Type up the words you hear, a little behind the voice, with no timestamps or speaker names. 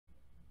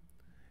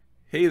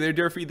Hey there,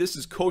 Durfee. This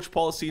is Coach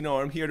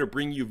Poliseno. I'm here to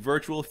bring you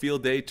Virtual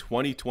Field Day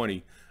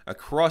 2020.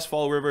 Across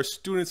Fall River,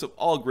 students of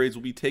all grades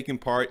will be taking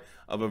part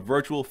of a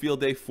virtual field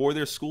day for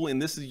their school,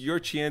 and this is your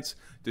chance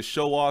to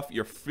show off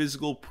your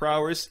physical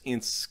prowess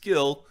and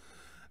skill.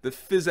 The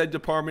Phys Ed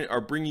department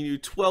are bringing you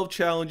 12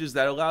 challenges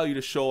that allow you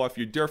to show off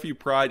your Durfee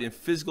pride and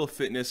physical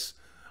fitness,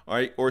 all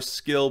right, or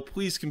skill.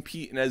 Please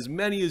compete in as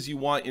many as you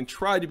want and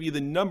try to be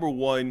the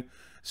 #1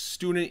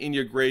 student in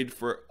your grade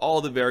for all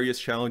the various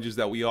challenges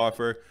that we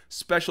offer.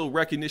 Special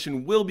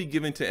recognition will be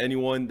given to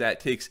anyone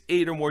that takes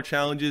 8 or more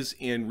challenges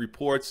and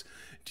reports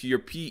to your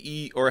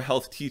PE or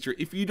health teacher.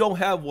 If you don't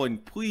have one,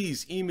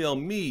 please email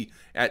me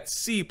at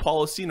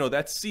cpoliseno,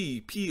 that's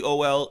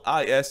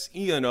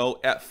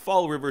CPOLISENO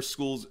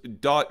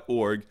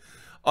 @fallriverschools.org.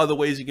 Other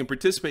ways you can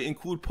participate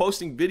include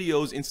posting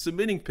videos and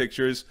submitting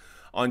pictures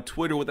on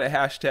Twitter with the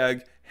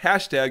hashtag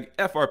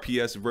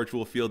FRPS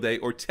Virtual Field Day,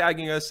 or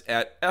tagging us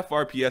at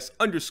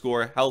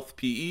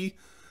FRPS_HealthPE.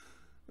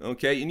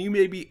 Okay, and you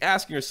may be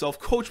asking yourself,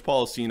 Coach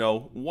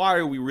Poliseno, why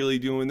are we really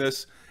doing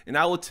this? And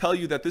I will tell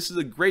you that this is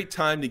a great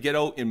time to get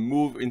out and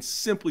move and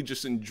simply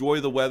just enjoy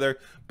the weather.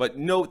 But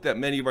note that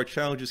many of our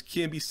challenges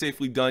can be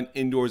safely done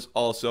indoors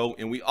also.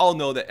 And we all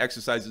know that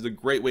exercise is a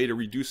great way to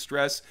reduce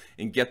stress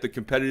and get the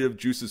competitive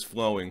juices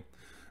flowing.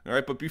 All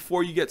right, but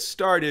before you get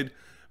started,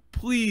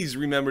 please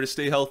remember to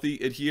stay healthy,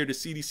 adhere to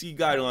CDC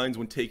guidelines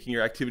when taking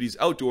your activities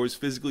outdoors,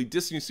 physically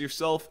distance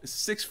yourself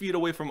 6 feet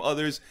away from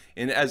others,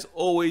 and as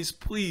always,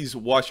 please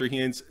wash your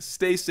hands,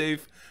 stay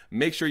safe,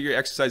 make sure your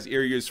exercise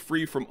area is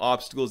free from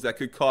obstacles that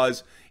could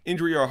cause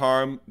injury or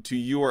harm to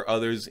you or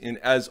others, and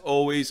as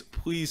always,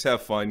 please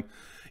have fun.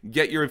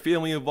 Get your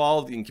family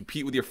involved and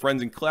compete with your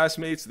friends and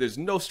classmates. There's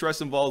no stress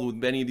involved with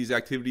many of these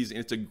activities, and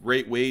it's a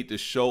great way to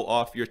show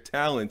off your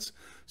talents.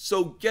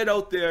 So get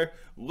out there,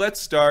 let's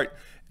start.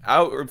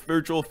 Our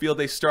virtual field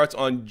day starts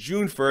on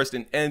June 1st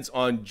and ends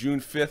on June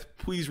 5th.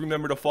 Please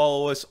remember to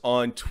follow us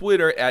on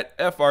Twitter at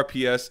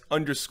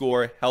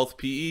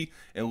FRPS_HealthPE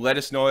and let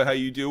us know how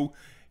you do.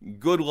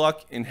 Good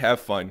luck and have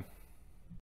fun.